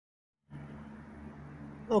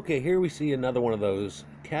Okay, here we see another one of those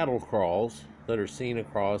cattle crawls that are seen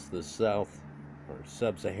across the South or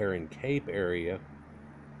Sub-Saharan Cape area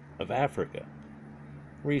of Africa.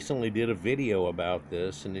 Recently did a video about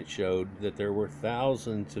this, and it showed that there were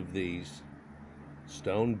thousands of these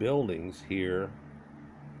stone buildings here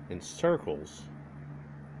in circles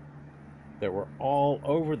that were all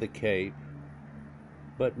over the Cape,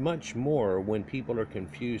 but much more when people are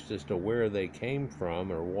confused as to where they came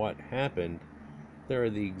from or what happened. They're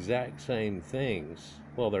the exact same things.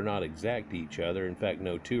 Well, they're not exact to each other. In fact,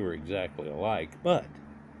 no two are exactly alike, but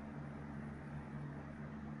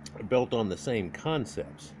built on the same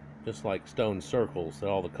concepts, just like stone circles that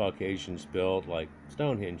all the Caucasians built, like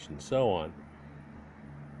Stonehenge and so on.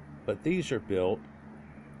 But these are built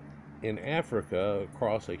in Africa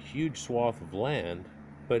across a huge swath of land,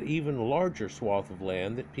 but even larger swath of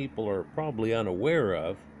land that people are probably unaware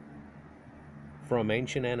of, from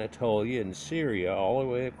ancient Anatolia and Syria all the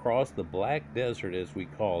way across the Black Desert, as we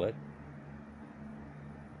call it,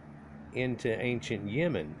 into ancient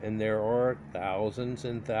Yemen. And there are thousands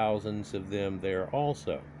and thousands of them there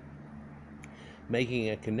also, making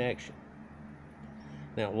a connection.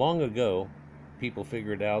 Now, long ago, people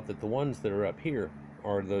figured out that the ones that are up here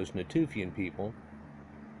are those Natufian people,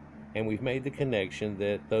 and we've made the connection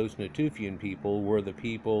that those Natufian people were the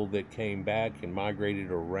people that came back and migrated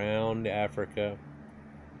around Africa,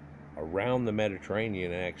 around the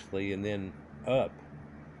Mediterranean actually, and then up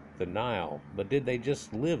the Nile. But did they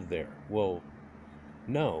just live there? Well,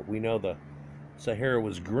 no. We know the Sahara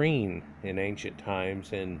was green in ancient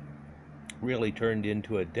times and really turned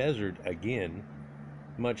into a desert again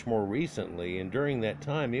much more recently, and during that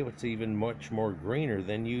time it was even much more greener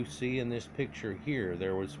than you see in this picture here.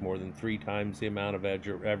 There was more than 3 times the amount of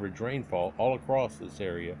average rainfall all across this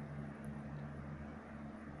area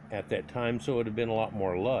at that time, so it would have been a lot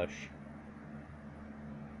more lush.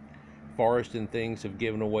 Forest and things have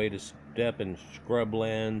given away to steppe and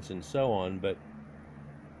scrublands and so on, but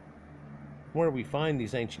where we find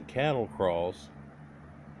these ancient cattle crawls,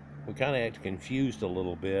 we kind of get confused a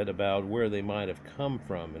little bit about where they might have come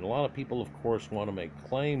from. And a lot of people, of course, want to make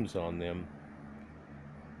claims on them.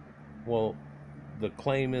 Well, the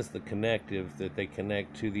claim is the connective, that they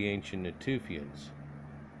connect to the ancient Natufians.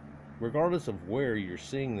 Regardless of where you're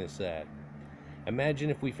seeing this at,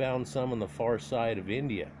 imagine if we found some on the far side of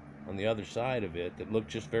India, on the other side of it, that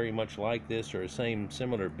looked just very much like this, or a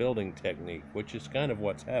similar building technique, which is kind of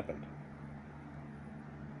what's happened.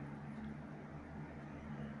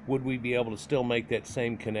 Would we be able to still make that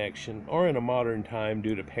same connection? Or in a modern time,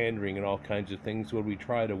 due to pandering and all kinds of things, would we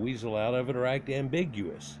try to weasel out of it or act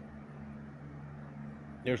ambiguous?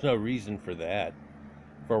 There's no reason for that.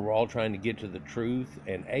 For we're all trying to get to the truth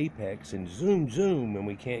and apex and zoom, and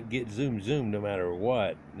we can't get zoom no matter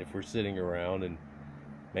what. And if we're sitting around and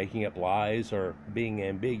making up lies or being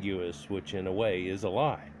ambiguous, which in a way is a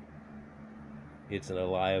lie. It's a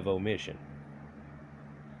lie of omission.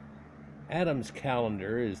 Adam's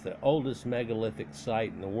calendar is the oldest megalithic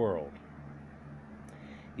site in the world.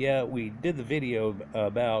 Yeah, we did the video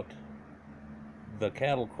about the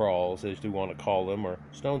cattle crawls, as you want to call them, or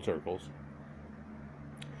stone circles,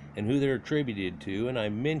 and who they're attributed to, and I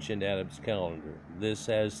mentioned Adam's calendar. This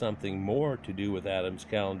has something more to do with Adam's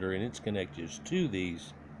calendar and its connections to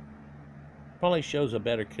these. Probably shows a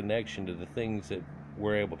better connection to the things that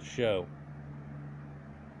we're able to show.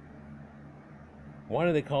 Why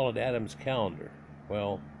do they call it Adam's calendar?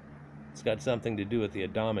 Well, it's got something to do with the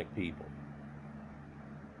Adamic people.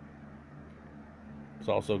 It's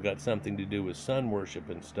also got something to do with sun worship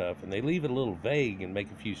and stuff, and they leave it a little vague and make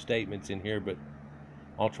a few statements in here, but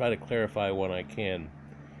I'll try to clarify when I can.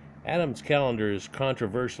 Adam's calendar is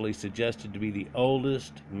controversially suggested to be the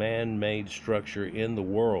oldest man-made structure in the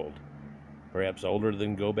world. Perhaps older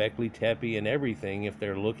than Göbekli Tepe and everything, if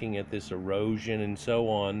they're looking at this erosion and so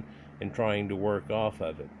on and trying to work off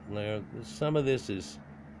of it. Now, some of this is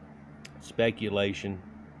speculation.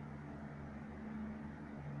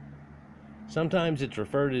 Sometimes it's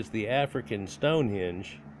referred as the African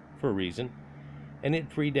Stonehenge for a reason, and it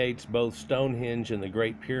predates both Stonehenge and the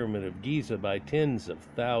Great Pyramid of Giza by tens of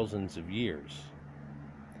thousands of years.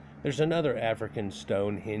 There's another African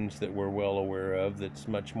Stonehenge that we're well aware of that's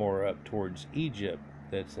much more up towards Egypt,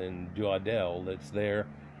 that's in Djadel, that's there,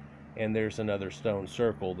 and there's another stone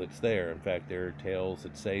circle that's there. In fact, there are tales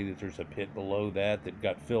that say that there's a pit below that that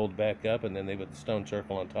got filled back up, and then they put the stone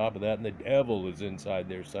circle on top of that, and the devil is inside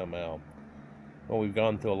there somehow. Well, we've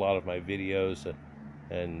gone through a lot of my videos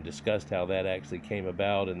and discussed how that actually came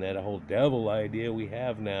about, and that whole devil idea we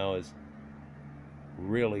have now is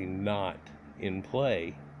really not in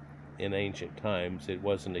play in ancient times. It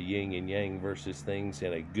wasn't a yin and yang versus things,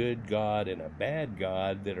 and a good God and a bad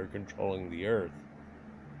God that are controlling the earth.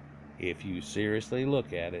 If you seriously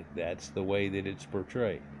look at it, that's the way that it's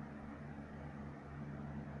portrayed.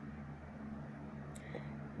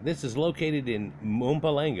 This is located in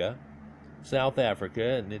Mpumalanga, South Africa,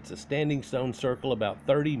 and it's a standing stone circle about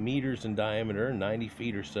 30 meters in diameter, 90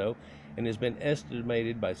 feet or so, and has been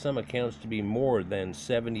estimated by some accounts to be more than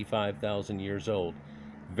 75,000 years old.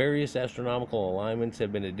 Various astronomical alignments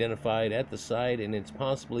have been identified at the site, and it's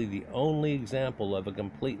possibly the only example of a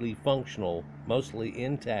completely functional, mostly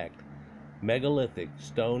intact, megalithic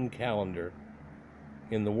stone calendar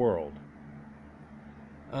in the world.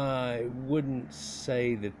 I wouldn't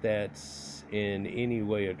say that that's in any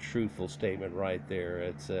way a truthful statement right there.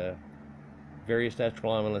 It's various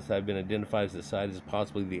astronomists have been identified as the site as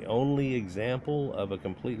possibly the only example of a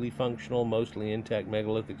completely functional, mostly intact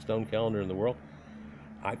megalithic stone calendar in the world.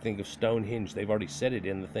 I think of Stonehenge. They've already said it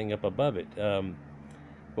in the thing up above it.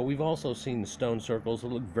 But we've also seen stone circles that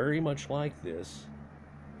look very much like this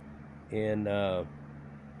in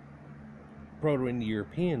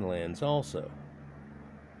Proto-Indo-European lands also.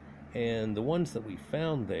 And the ones that we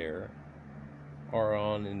found there are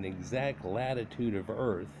on an exact latitude of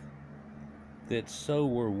Earth that so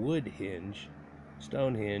were Woodhenge,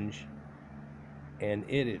 Stonehenge, and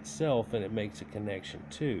it itself, and it makes a connection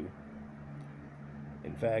too.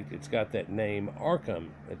 In fact, it's got that name Arkham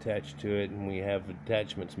attached to it, and we have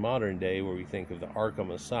attachments modern day where we think of the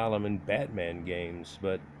Arkham Asylum and Batman games,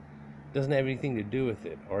 but it doesn't have anything to do with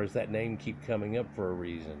it. Or does that name keep coming up for a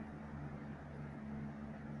reason?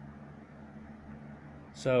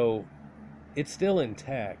 So it's still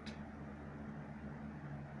intact,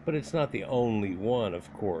 but it's not the only one,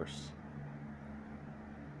 of course.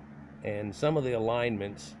 And some of the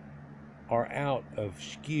alignments are out of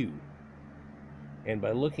skew. And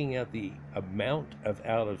by looking at the amount of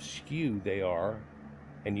out of skew they are,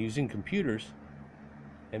 and using computers,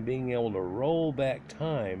 and being able to roll back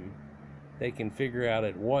time, they can figure out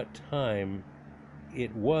at what time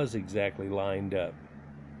it was exactly lined up.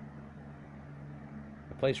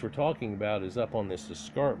 The place we're talking about is up on this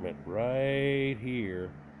escarpment right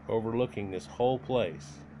here, overlooking this whole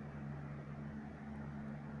place.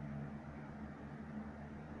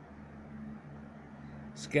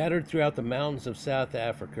 Scattered throughout the mountains of South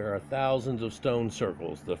Africa are thousands of stone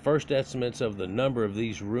circles. The first estimates of the number of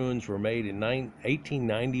these ruins were made in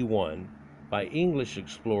 1891 by English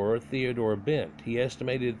explorer Theodore Bent. He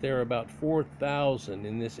estimated there are about 4,000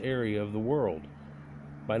 in this area of the world.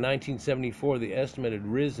 By 1974, the estimate had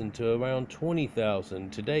risen to around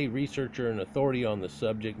 20,000. Today, researcher and authority on the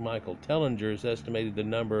subject, Michael Tellinger, has estimated the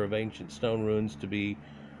number of ancient stone ruins to be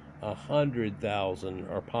 100,000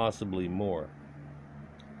 or possibly more.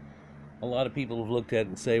 A lot of people have looked at it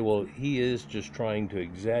and say, well, he is just trying to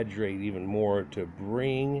exaggerate even more to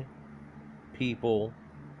bring people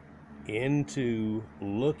into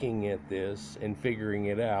looking at this and figuring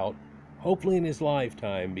it out, hopefully in his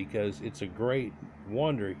lifetime, because it's a great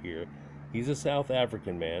wonder here. He's a South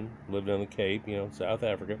African man, lived on the Cape, South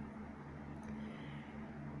Africa,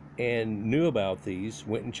 and knew about these,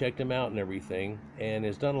 went and checked them out and everything, and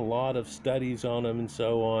has done a lot of studies on them and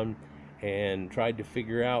so on, and tried to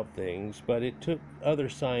figure out things. But it took other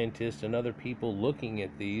scientists and other people looking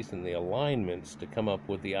at these and the alignments to come up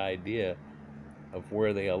with the idea of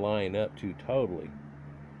where they align up to totally.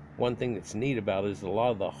 One thing that's neat about it is a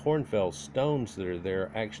lot of the hornfels stones that are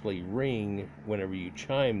there actually ring whenever you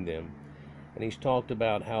chime them. And he's talked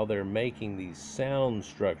about how they're making these sound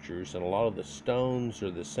structures, and a lot of the stones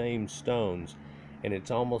are the same stones, and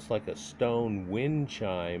it's almost like a stone wind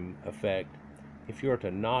chime effect. If you were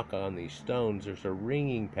to knock on these stones, there's a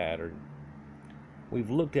ringing pattern. We've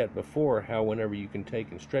looked at before how whenever you can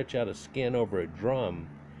take and stretch out a skin over a drum,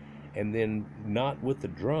 and then not with the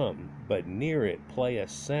drum, but near it, play a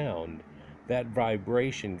sound, that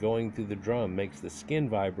vibration going through the drum makes the skin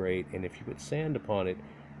vibrate, and if you put sand upon it,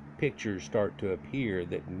 pictures start to appear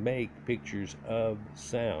that make pictures of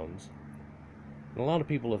sounds. And a lot of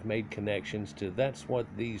people have made connections to that's what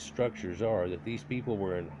these structures are, that these people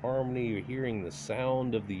were in harmony, or hearing the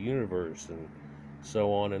sound of the universe and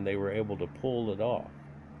so on, and they were able to pull it off.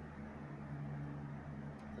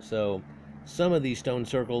 So some of these stone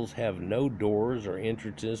circles have no doors or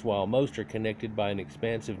entrances, while most are connected by an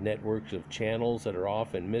expansive network of channels that are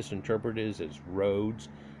often misinterpreted as roads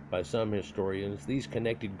by some historians. These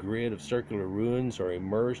connected grid of circular ruins are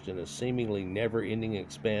immersed in a seemingly never-ending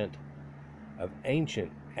expanse of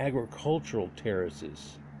ancient agricultural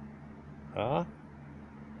terraces.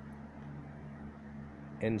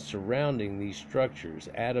 and surrounding these structures.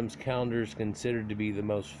 Adam's calendar is considered to be the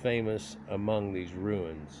most famous among these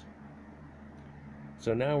ruins.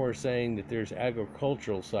 So now we're saying that there's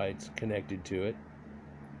agricultural sites connected to it.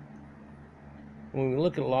 When we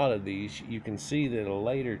look at a lot of these, you can see that at a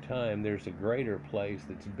later time there's a greater place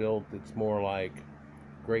that's built that's more like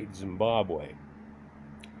Great Zimbabwe.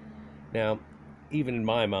 Now, even in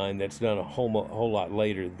my mind, that's done a whole lot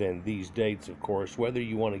later than these dates, of course. Whether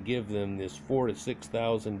you want to give them this 4,000 to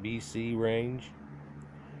 6,000 BC range,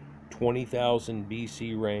 20,000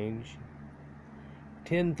 BC range,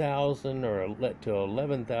 10,000 or to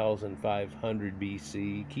 11,500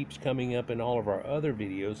 BC, keeps coming up in all of our other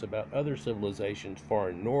videos about other civilizations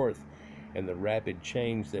far north and the rapid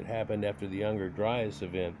change that happened after the Younger Dryas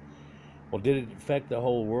event. Well, did it affect the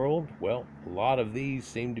whole world? Well, a lot of these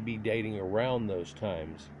seem to be dating around those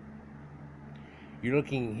times. You're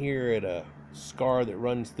looking here at a scar that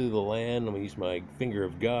runs through the land. Let me use my finger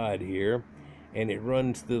of God here. And it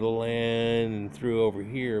runs through the land and through over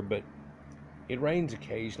here, but it rains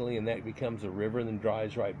occasionally and that becomes a river and then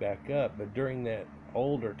dries right back up. But during that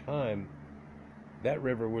older time, that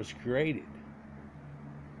river was created.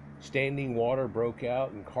 Standing water broke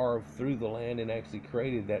out and carved through the land and actually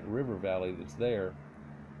created that river valley that's there.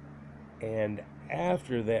 And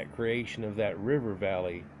after that creation of that river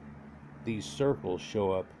valley, these circles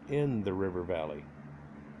show up in the river valley,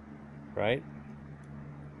 right?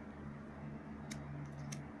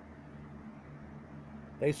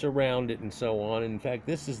 They surround it and so on. In fact,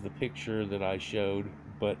 this is the picture that I showed,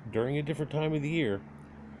 but during a different time of the year,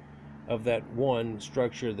 of that one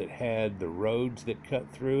structure that had the roads that cut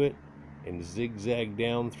through it and zigzag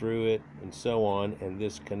down through it and so on, and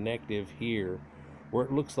this connective here where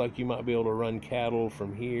it looks like you might be able to run cattle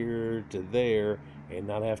from here to there and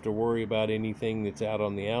not have to worry about anything that's out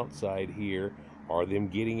on the outside here or them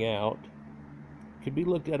getting out. Could be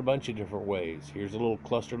looked at a bunch of different ways. Here's a little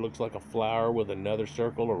cluster, looks like a flower with another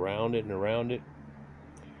circle around it and around it.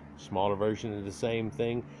 Smaller version of the same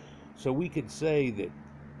thing. So we could say that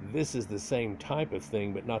this is the same type of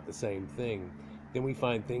thing, but not the same thing. Then we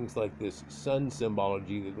find things like this sun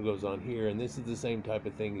symbology that goes on here, and this is the same type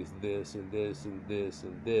of thing as this and this and this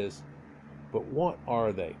and this. But what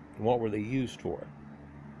are they? And what were they used for?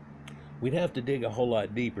 We'd have to dig a whole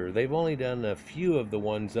lot deeper. They've only done a few of the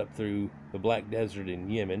ones up through the Black Desert in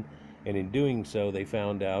Yemen, and in doing so they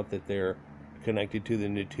found out that they're connected to the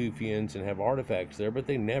Natufians and have artifacts there, but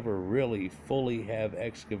they never really fully have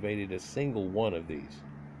excavated a single one of these,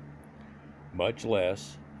 much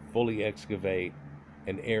less fully excavate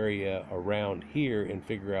an area around here and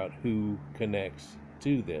figure out who connects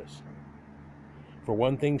to this. For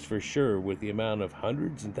one thing's for sure, with the amount of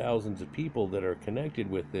hundreds and thousands of people that are connected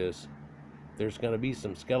with this, there's going to be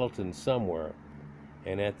some skeletons somewhere.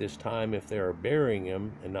 And at this time, if they are burying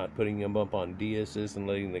them and not putting them up on daises and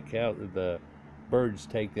letting the birds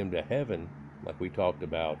take them to heaven, like we talked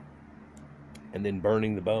about, and then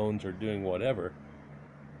burning the bones or doing whatever,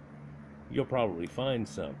 you'll probably find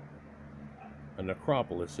some. A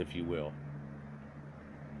necropolis, if you will.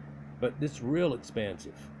 But it's real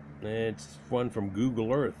expansive. It's one from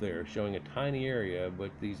Google Earth there, showing a tiny area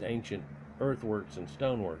with these ancient earthworks and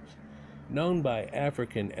stoneworks. Known by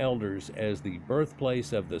African elders as the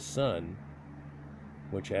birthplace of the sun,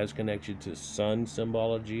 which has connection to sun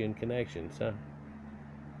symbology and connections,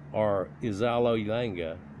 or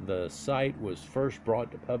Izalo-Yanga, the site was first brought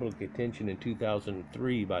to public attention in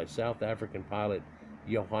 2003 by South African pilot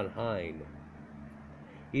Johan Hein.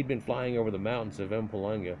 He'd been flying over the mountains of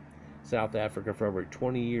Mpumalanga, South Africa, for over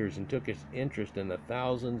 20 years and took his interest in the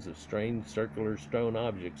thousands of strange circular stone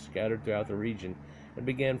objects scattered throughout the region and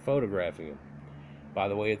began photographing them. By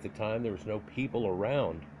the way, at the time, there was no people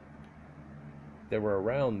around that were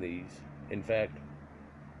around these. In fact,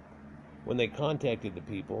 when they contacted the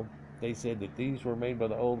people, they said that these were made by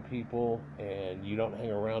the old people and you don't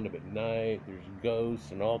hang around them at night, there's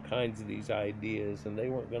ghosts and all kinds of these ideas, and they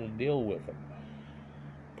weren't going to deal with them.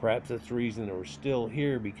 Perhaps that's the reason they were still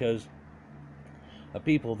here, because a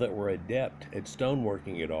people that were adept at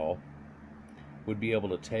stoneworking it all would be able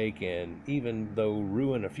to take and, even though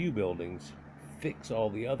ruin a few buildings, fix all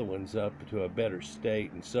the other ones up to a better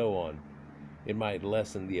state and so on. It might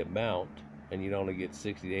lessen the amount and you'd only get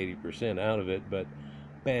 60 to 80% out of it, but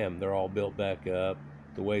bam, they're all built back up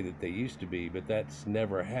the way that they used to be. But that's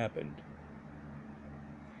never happened.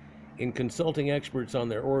 In consulting experts on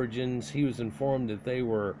their origins, he was informed that they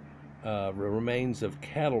were remains of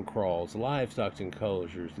cattle kraals, livestock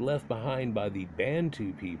enclosures left behind by the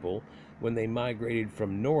Bantu people when they migrated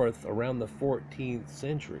from north around the 14th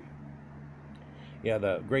century. Yeah,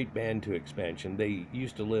 the Great Bantu expansion. They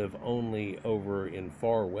used to live only over in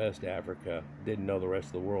far west Africa. Didn't know the rest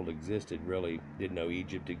of the world existed, really. Didn't know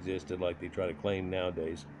Egypt existed like they try to claim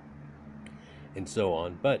nowadays, and so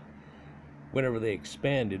on. But whenever they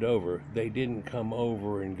expanded over, they didn't come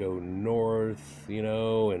over and go north,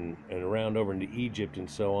 and around over into Egypt and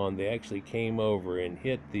so on. They actually came over and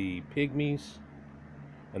hit the Pygmies,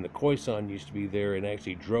 and the Khoisan used to be there and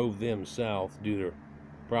actually drove them south due to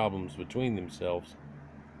problems between themselves.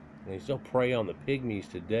 And they still prey on the Pygmies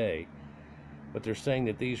today, but they're saying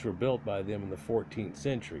that these were built by them in the 14th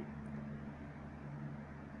century.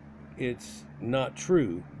 It's not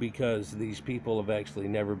true, because these people have actually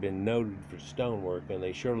never been noted for stonework, and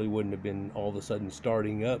they surely wouldn't have been all of a sudden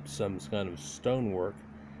starting up some kind of stonework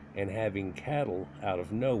and having cattle out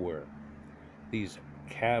of nowhere. These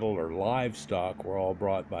cattle or livestock were all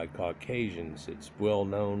brought by Caucasians. It's well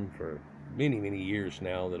known for many, many years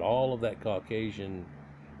now that all of that Caucasian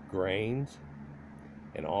grains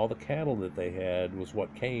and all the cattle that they had was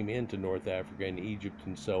what came into North Africa and Egypt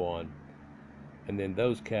and so on. And then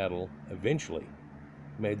those cattle eventually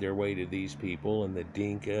made their way to these people and the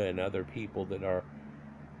Dinka and other people that are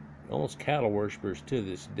almost cattle worshippers to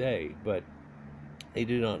this day, but they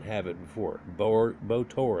did not have it before.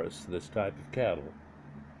 Botaurus, this type of cattle,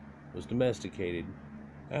 was domesticated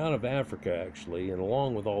out of Africa, actually, and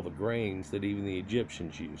along with all the grains that even the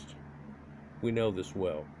Egyptians used. We know this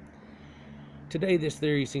well. Today, this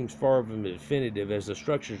theory seems far from definitive, as the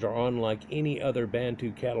structures are unlike any other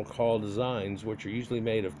Bantu cattle call designs, which are usually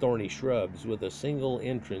made of thorny shrubs with a single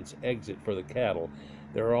entrance exit for the cattle.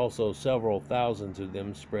 There are also several thousands of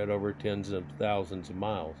them spread over tens of thousands of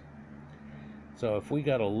miles. So if we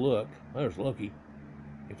got to look, there's Loki.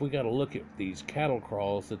 If we got to look at these cattle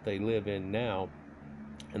crawls that they live in now,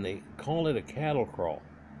 and they call it a cattle crawl,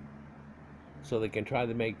 so they can try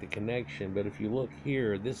to make the connection, but if you look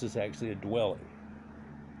here, this is actually a dwelling.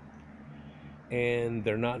 And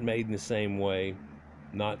they're not made in the same way,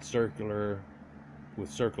 not circular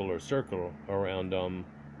with circle around them,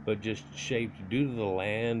 but just shaped due to the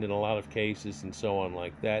land in a lot of cases and so on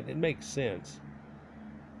like that. It makes sense.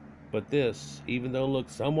 But this, even though it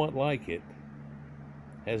looks somewhat like it,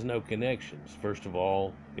 has no connections. First of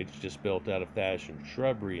all, it's just built out of thatch and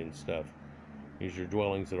shrubbery and stuff. These are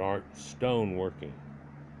dwellings that aren't stone working.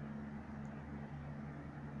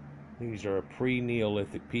 These are a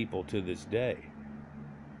pre-Neolithic people to this day.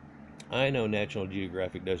 I know National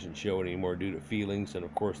Geographic doesn't show it anymore due to feelings and,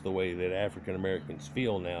 of course, the way that African Americans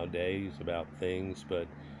feel nowadays about things, but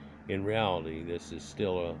in reality, this is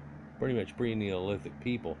still a pretty much pre-Neolithic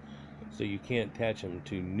people, so you can't attach them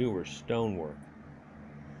to newer stonework.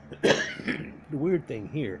 The weird thing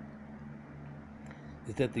here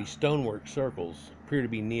is that these stonework circles appear to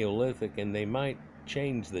be Neolithic, and they might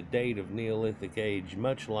change the date of Neolithic age,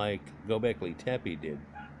 much like Göbekli Tepe did,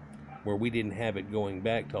 where we didn't have it going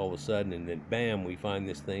back to all of a sudden, and then bam, we find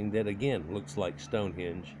this thing that again looks like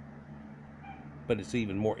Stonehenge, but it's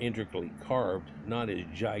even more intricately carved, not as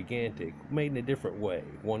gigantic, made in a different way.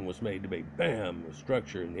 One was made to be bam, a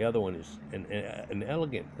structure, and the other one is an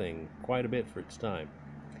elegant thing, quite a bit for its time.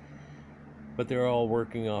 But they're all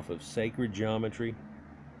working off of sacred geometry,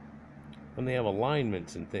 and they have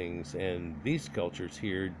alignments and things, and these cultures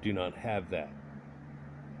here do not have that.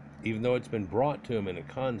 Even though it's been brought to them in a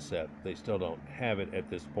concept, they still don't have it at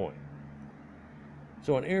this point.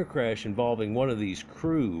 So an air crash involving one of these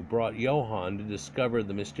crew brought Johann to discover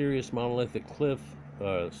the mysterious monolithic cliff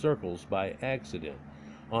circles by accident.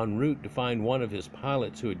 En route to find one of his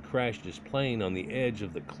pilots who had crashed his plane on the edge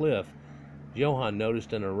of the cliff, Johann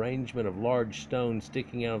noticed an arrangement of large stones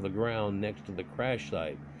sticking out of the ground next to the crash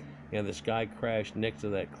site. And this guy crashed next to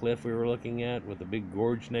that cliff we were looking at with a big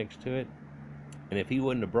gorge next to it. And if he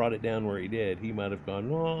wouldn't have brought it down where he did, he might have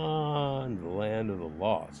gone on to the land of the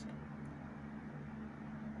lost.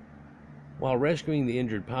 While rescuing the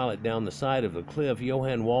injured pilot down the side of the cliff,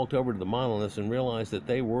 Johann walked over to the monoliths and realized that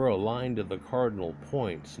they were aligned to the cardinal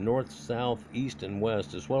points, north, south, east, and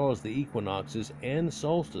west, as well as the equinoxes and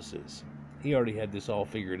solstices. He already had this all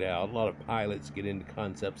figured out. A lot of pilots get into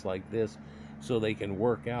concepts like this so they can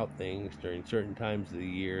work out things during certain times of the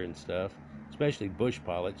year and stuff, especially bush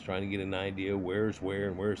pilots trying to get an idea where's where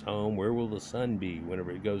and where's home, where will the sun be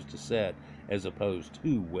whenever it goes to set, as opposed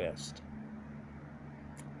to west.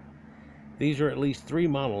 These are at least 3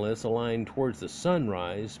 monoliths aligned towards the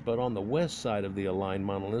sunrise, but on the west side of the aligned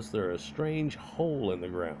monoliths there is a strange hole in the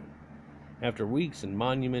ground. After weeks and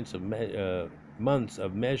months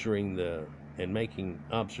of measuring and making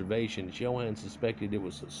observations, Johann suspected it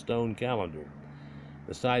was a stone calendar.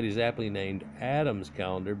 The site is aptly named Adam's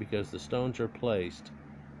calendar because the stones are placed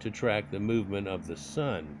to track the movement of the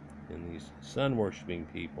sun, and these sun-worshipping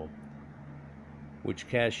people, which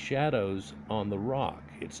cast shadows on the rock.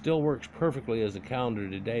 It still works perfectly as a calendar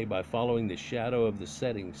today by following the shadow of the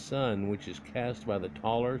setting sun, which is cast by the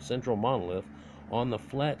taller central monolith on the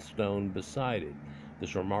flat stone beside it.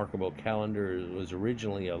 This remarkable calendar was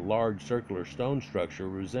originally a large circular stone structure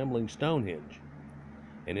resembling Stonehenge,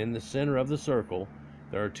 and in the center of the circle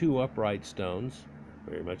there are two upright stones,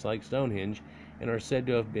 very much like Stonehenge, and are said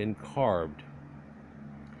to have been carved.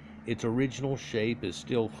 Its original shape is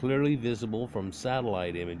still clearly visible from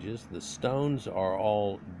satellite images. The stones are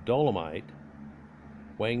all dolomite,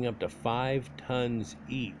 weighing up to 5 tons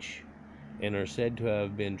each, and are said to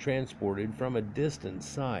have been transported from a distant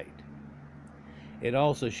site. It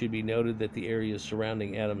also should be noted that the area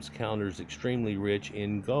surrounding Adam's calendar is extremely rich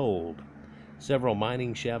in gold. Several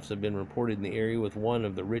mining shafts have been reported in the area, with one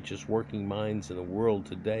of the richest working mines in the world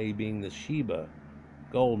today being the Sheba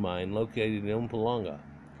gold mine located in Mpumalanga.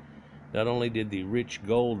 Not only did the rich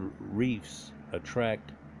gold reefs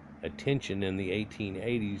attract attention in the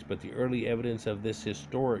 1880s, but the early evidence of this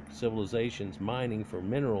historic civilization's mining for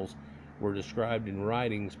minerals were described in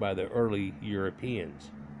writings by the early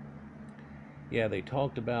Europeans. Yeah, they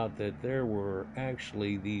talked about that there were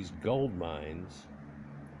actually these gold mines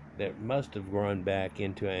that must have run back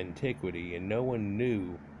into antiquity, and no one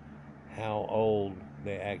knew how old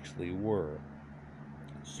they actually were.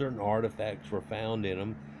 Certain artifacts were found in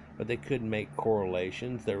them, but they couldn't make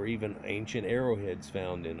correlations. There were even ancient arrowheads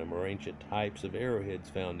found in them, or ancient types of arrowheads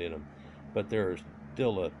found in them. But there are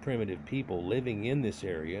still primitive people living in this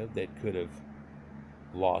area that could have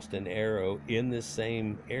lost an arrow in the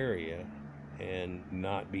same area and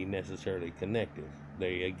not be necessarily connected.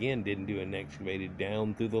 They again didn't do an excavated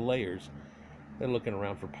down through the layers. They're looking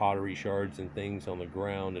around for pottery shards and things on the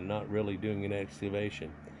ground and not really doing an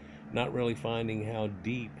excavation, not really finding how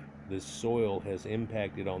deep this soil has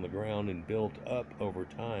impacted on the ground and built up over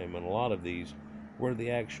time. And a lot of these, where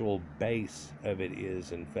the actual base of it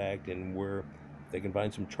is, in fact, and where they can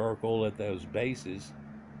find some charcoal at those bases,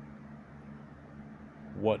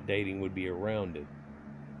 what dating would be around it.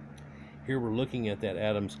 Here we're looking at that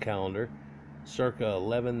Adam's calendar, circa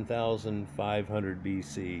 11,500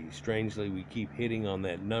 BC. Strangely, we keep hitting on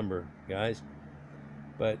that number, guys,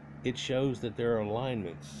 but it shows that there are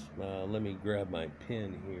alignments. Let me grab my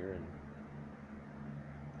pen here. And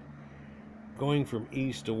going from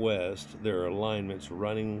east to west, there are alignments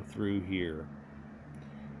running through here.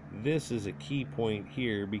 This is a key point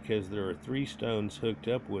here because there are 3 stones hooked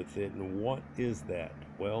up with it. And what is that?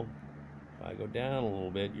 Well, if I go down a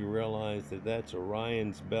little bit, you realize that that's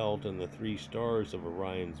Orion's belt and the 3 stars of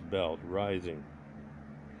Orion's belt rising.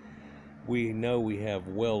 We know we have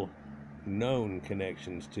well-known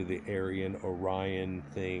connections to the Aryan Orion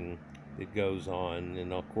thing that goes on,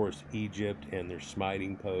 and of course Egypt and their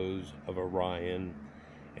smiting pose of Orion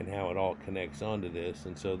and how it all connects onto this.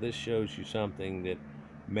 And so this shows you something that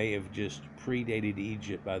may have just predated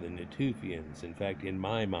Egypt by the Natufians. In fact, in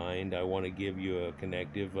my mind, I want to give you a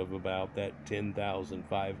connective of about that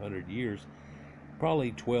 10,500 years.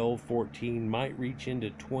 Probably 12, 14, might reach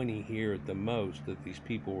into 20 here at the most, that these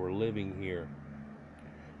people were living here.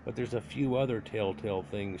 But there's a few other telltale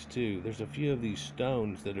things too. There's a few of these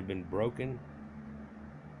stones that have been broken,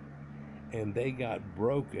 and they got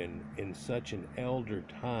broken in such an elder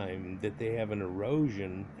time that they have an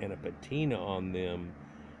erosion and a patina on them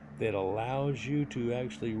that allows you to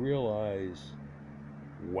actually realize,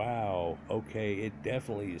 wow, okay, it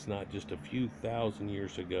definitely is not just a few thousand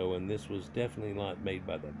years ago, and this was definitely not made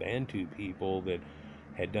by the Bantu people that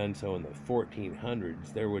had done so in the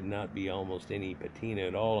 1400s. There would not be almost any patina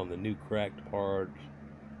at all on the new cracked parts.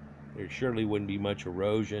 There surely wouldn't be much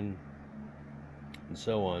erosion, and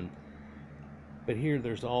so on. But here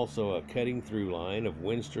there's also a cutting through line of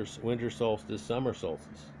winter solstice, summer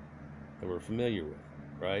solstice that we're familiar with,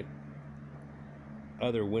 right?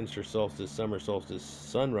 Other winter solstice, summer solstice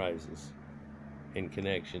sunrises and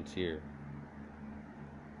connections here.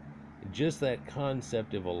 Just that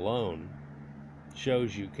concept of alone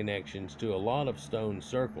shows you connections to a lot of stone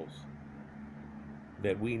circles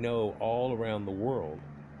that we know all around the world,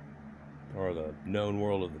 or the known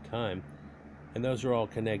world of the time, and those are all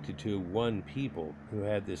connected to one people who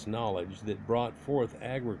had this knowledge that brought forth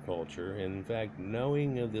agriculture. And in fact,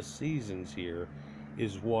 knowing of the seasons here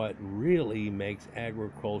is what really makes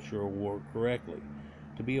agriculture work correctly.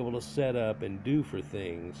 To be able to set up and do for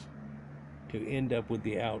things to end up with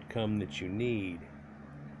the outcome that you need.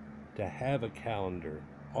 To have a calendar,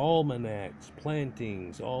 almanacs,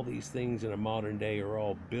 plantings, all these things in a modern day are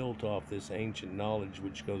all built off this ancient knowledge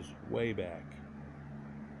which goes way back.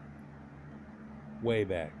 way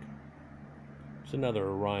back. It's another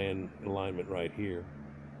Orion alignment right here,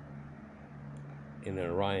 in an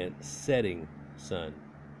Orion setting sun.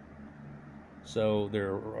 So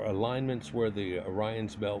there are alignments where the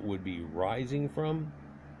Orion's belt would be rising from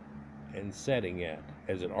and setting at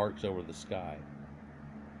as it arcs over the sky.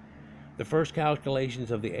 The first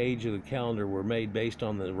calculations of the age of the calendar were made based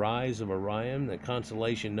on the rise of Orion, a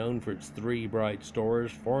constellation known for its 3 bright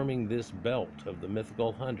stars forming this belt of the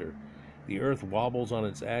mythical hunter. The Earth wobbles on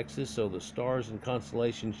its axis, so the stars and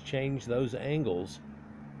constellations change those angles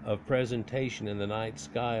of presentation in the night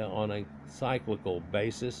sky on a cyclical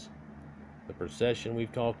basis. The precession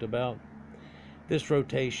we've talked about. This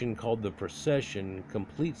rotation, called the precession,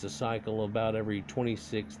 completes a cycle about every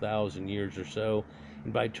 26,000 years or so,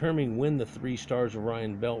 and by determining when the 3 stars of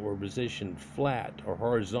Orion belt were positioned flat or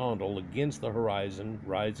horizontal against the horizon,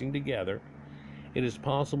 rising together, it is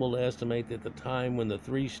possible to estimate that the time when the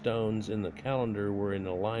 3 stones in the calendar were in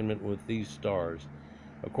alignment with these stars.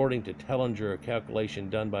 According to Tellinger, a calculation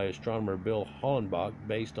done by astronomer Bill Hollenbach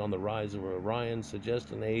based on the rise of Orion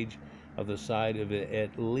suggests an age of the site of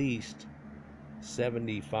at least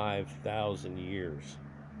 75,000 years.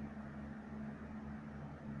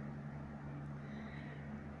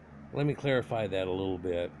 Let me clarify that a little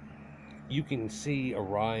bit. You can see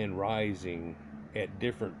Orion rising at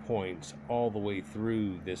different points all the way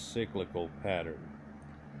through this cyclical pattern.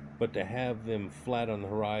 But to have them flat on the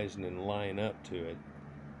horizon and line up to it,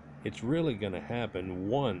 it's really going to happen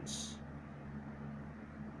once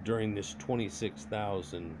during this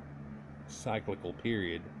 26,000 cyclical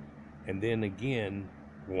period, and then again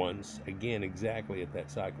once, again exactly at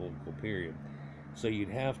that cyclical period. So you'd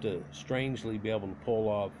have to strangely be able to pull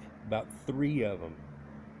off about 3 of them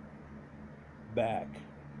back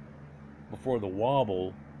before the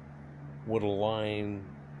wobble would align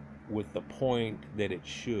with the point that it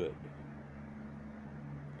should.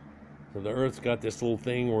 So the Earth's got this little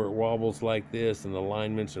thing where it wobbles like this, and the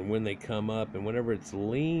alignments, and when they come up, and whenever it's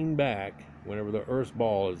leaned back, whenever the Earth's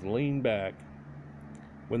ball is leaned back,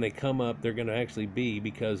 when they come up, they're going to actually be,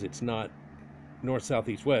 because it's not north, south,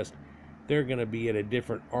 east, west, they're going to be at a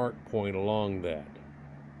different arc point along that.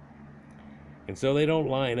 And so they don't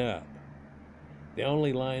line up. They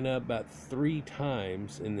only line up about 3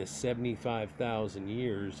 times in this 75,000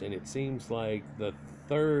 years, and it seems like the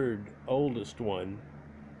 3rd oldest one,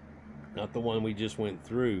 not the one we just went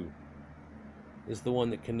through, is the one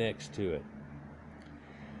that connects to it.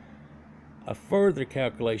 A further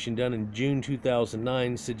calculation done in June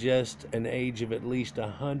 2009 suggests an age of at least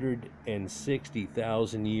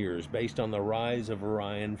 160,000 years based on the rise of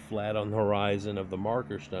Orion flat on the horizon of the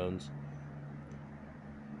marker stones,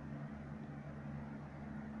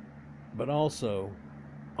 but also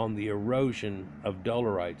on the erosion of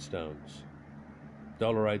dolerite stones.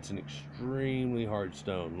 Dolerite's an extremely hard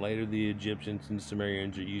stone. Later, the Egyptians and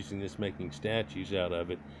Sumerians are using this, making statues out of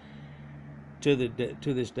it. To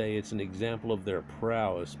this day, it's an example of their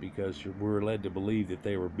prowess, because we're led to believe that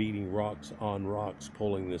they were beating rocks on rocks,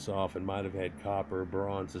 pulling this off, and might have had copper,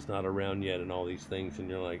 bronze is not around yet, and all these things, and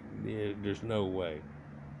you're like, yeah, there's no way.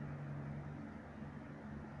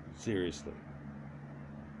 Seriously.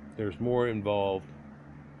 There's more involved.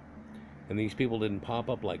 And these people didn't pop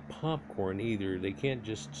up like popcorn either. They can't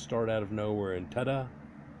just start out of nowhere and ta-da.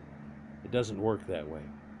 It doesn't work that way.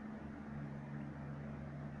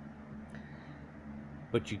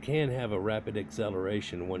 But you can have a rapid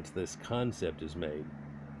acceleration once this concept is made,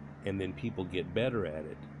 and then people get better at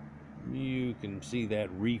it. You can see that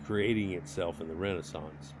recreating itself in the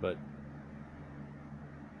Renaissance. But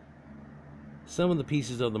some of the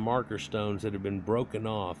pieces of the marker stones that have been broken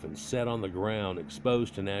off and set on the ground,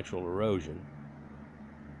 exposed to natural erosion.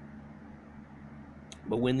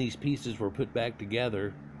 But when these pieces were put back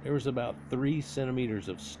together, there was about 3 centimeters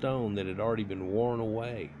of stone that had already been worn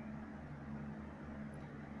away.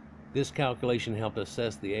 This calculation helped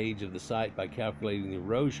assess the age of the site by calculating the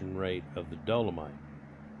erosion rate of the dolomite,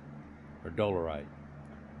 or dolerite.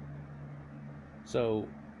 So,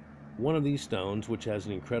 one of these stones, which has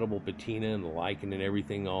an incredible patina and lichen and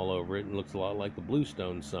everything all over it, and looks a lot like the blue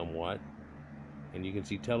stone somewhat, and you can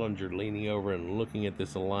see Tellinger leaning over and looking at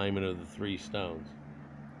this alignment of the 3 stones.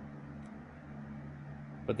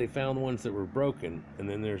 But they found ones that were broken, and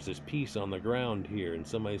then there's this piece on the ground here, and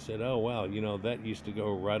somebody said, oh wow, you know, that used to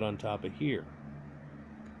go right on top of here.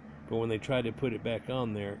 But when they tried to put it back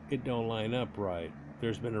on there, it don't line up right.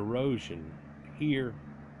 There's been erosion here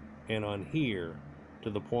and on here, to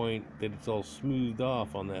the point that it's all smoothed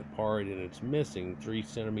off on that part, and it's missing 3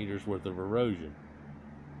 centimeters worth of erosion.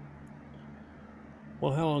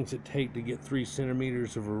 Well, how long does it take to get 3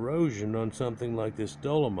 centimeters of erosion on something like this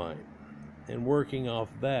dolomite? And working off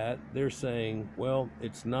that, they're saying, well,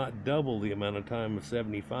 it's not double the amount of time of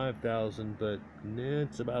 75,000, but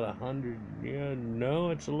it's about 100. Yeah, no,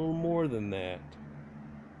 it's a little more than that.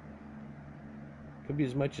 Could be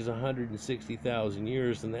as much as 160,000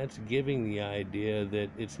 years, and that's giving the idea that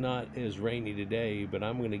it's not as rainy today, but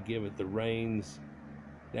I'm going to give it the rains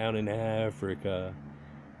down in Africa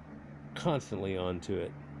constantly onto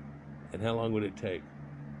it. And how long would it take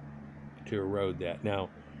to erode that? Now,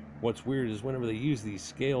 what's weird is whenever they use these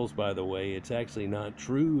scales, by the way, it's actually not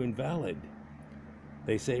true and valid.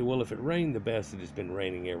 They say, well, if it rained the best, it has been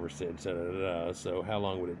raining ever since, so how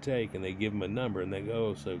long would it take? And they give them a number, and they go,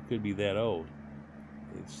 oh, so it could be that old.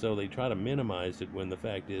 So they try to minimize it when the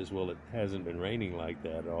fact is, well, it hasn't been raining like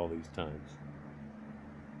that all these times.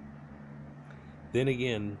 Then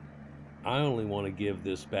again, I only want to give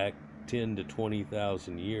this back 10 to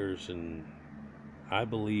 20,000 years, and I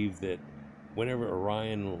believe that whenever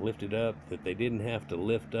Orion lifted up, that they didn't have to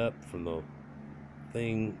lift up from the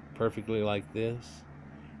thing perfectly like this,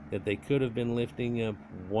 that they could have been lifting up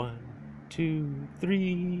 1, 2,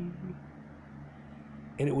 3,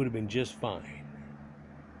 and it would have been just fine.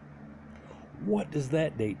 What does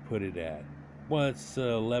that date put it at? Well, it's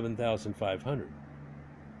 11,500.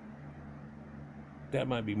 That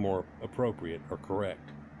might be more appropriate or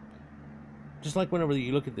correct. Just like whenever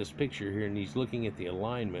you look at this picture here and he's looking at the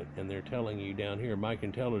alignment and they're telling you down here, Mike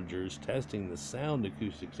Intelliger is testing the sound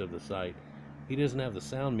acoustics of the site. He doesn't have the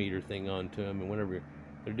sound meter thing onto him, and whenever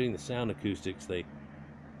they're doing the sound acoustics, they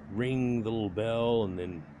ring the little bell and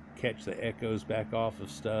then catch the echoes back off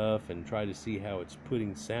of stuff and try to see how it's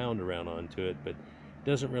putting sound around onto it, but it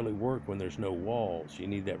doesn't really work when there's no walls. You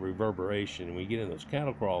need that reverberation. And when you get in those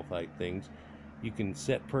cattle crawl type things, you can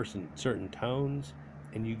set certain tones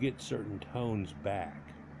and you get certain tones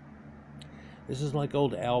back. This is like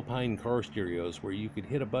old Alpine car stereos where you could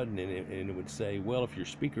hit a button in it and it would say, well, if your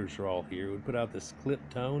speakers are all here, it would put out this clip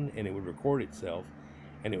tone and it would record itself,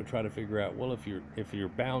 and it would try to figure out, well, if your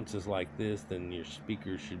bounce is like this, then your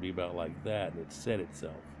speakers should be about like that, and it set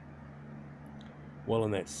itself. Well,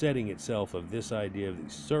 in that setting itself of this idea of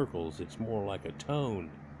these circles, it's more like a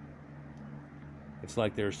tone. It's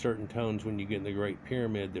like there are certain tones when you get in the Great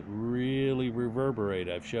Pyramid that really reverberate.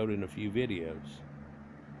 I've showed in a few videos.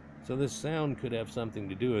 So this sound could have something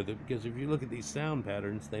to do with it, because if you look at these sound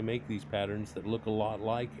patterns, they make these patterns that look a lot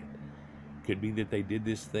like it. Could be that they did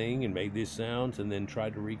this thing and made these sounds and then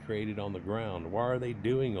tried to recreate it on the ground. Why are they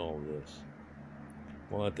doing all this?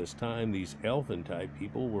 Well, at this time, these elfin type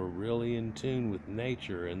people were really in tune with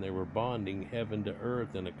nature, and they were bonding heaven to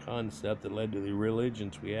earth in a concept that led to the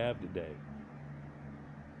religions we have today.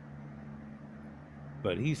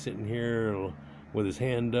 But he's sitting here with his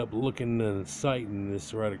hand up looking and sighting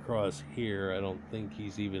this right across here. I don't think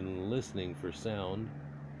he's even listening for sound.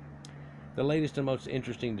 The latest and most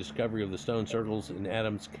interesting discovery of the stone circles in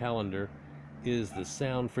Adam's calendar is the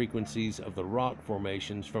sound frequencies of the rock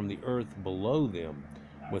formations from the earth below them.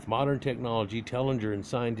 With modern technology, Tellinger and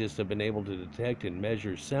scientists have been able to detect and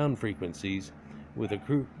measure sound frequencies with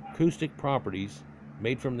acoustic properties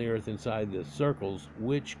made from the earth inside the circles,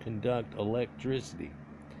 which conduct electricity.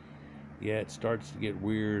 Yeah, it starts to get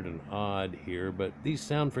weird and odd here, but these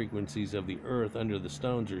sound frequencies of the earth under the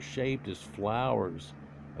stones are shaped as flowers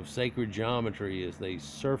of sacred geometry as they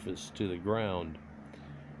surface to the ground.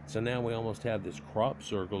 So now we almost have this crop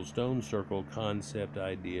circle, stone circle concept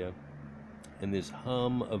idea, and this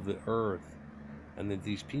hum of the earth, and that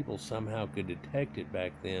these people somehow could detect it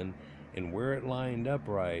back then, and where it lined up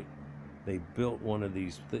right, they built one of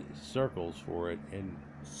these circles for it and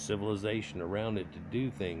civilization around it to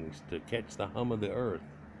do things, to catch the hum of the earth,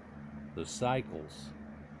 the cycles.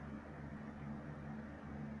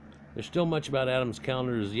 There's still much about Adam's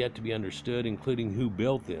calendar is yet to be understood, including who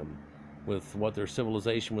built them, with what their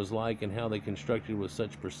civilization was like and how they constructed with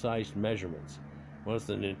such precise measurements. Well, it's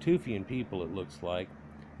the Natufian people, it looks like.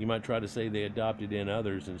 You might try to say they adopted in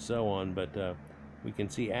others and so on, but we can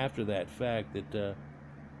see after that fact that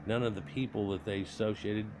none of the people that they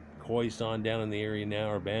associated, Khoisan down in the area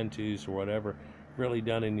now, or Bantus or whatever, really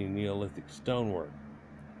done any Neolithic stonework.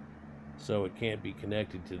 So it can't be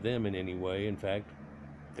connected to them in any way. In fact,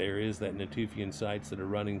 there is that Natufian sites that are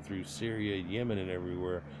running through Syria, Yemen, and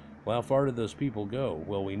everywhere. Well, how far did those people go?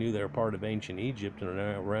 Well, we knew they're part of ancient Egypt and are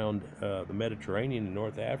now around the Mediterranean and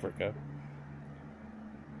North Africa.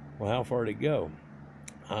 Well, how far did it go?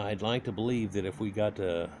 I'd like to believe that if we got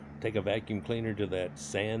to take a vacuum cleaner to that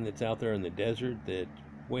sand that's out there in the desert, that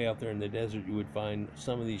way out there in the desert you would find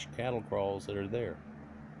some of these cattle crawls that are there,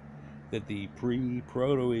 that the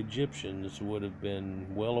pre-proto-Egyptians would have been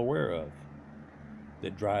well aware of.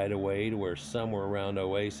 that dried away to where some were around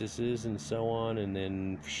oases and so on, and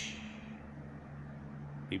then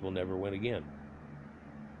people never went again.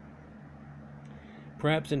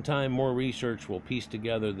 Perhaps in time more research will piece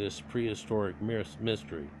together this prehistoric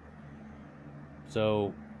mystery.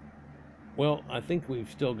 So, well, I think we've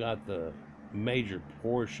still got the major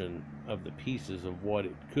portion of the pieces of what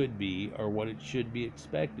it could be or what it should be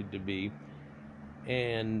expected to be.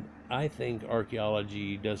 And I think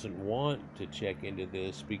archaeology doesn't want to check into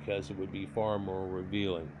this because it would be far more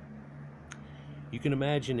revealing. You can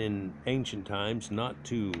imagine in ancient times, not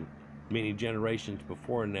too many generations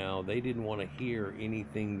before now, they didn't want to hear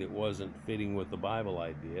anything that wasn't fitting with the Bible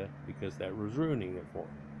idea because that was ruining it for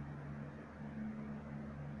them.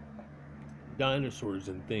 Dinosaurs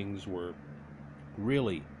and things were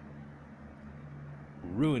really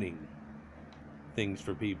ruining things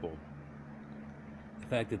for people. The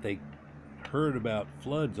fact that they heard about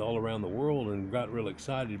floods all around the world and got real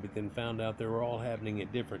excited, but then found out they were all happening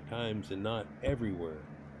at different times and not everywhere,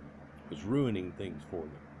 was ruining things for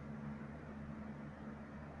them.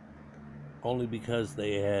 Only because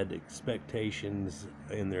they had expectations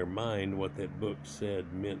in their mind what that book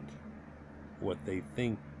said meant what they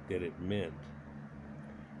think that it meant,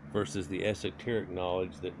 versus the esoteric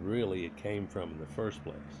knowledge that really it came from in the first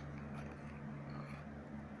place.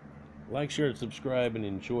 Like, share, and subscribe, and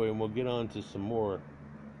enjoy, and we'll get on to some more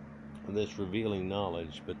of this revealing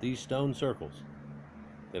knowledge. But these stone circles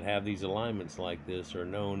that have these alignments like this are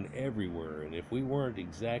known everywhere, and if we weren't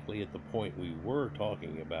exactly at the point we were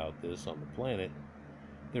talking about this on the planet,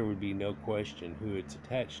 there would be no question who it's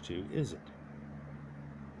attached to, is it?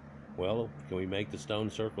 Well, can we make the stone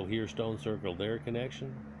circle here, stone circle there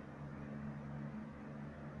connection?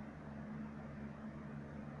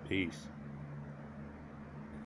 Peace.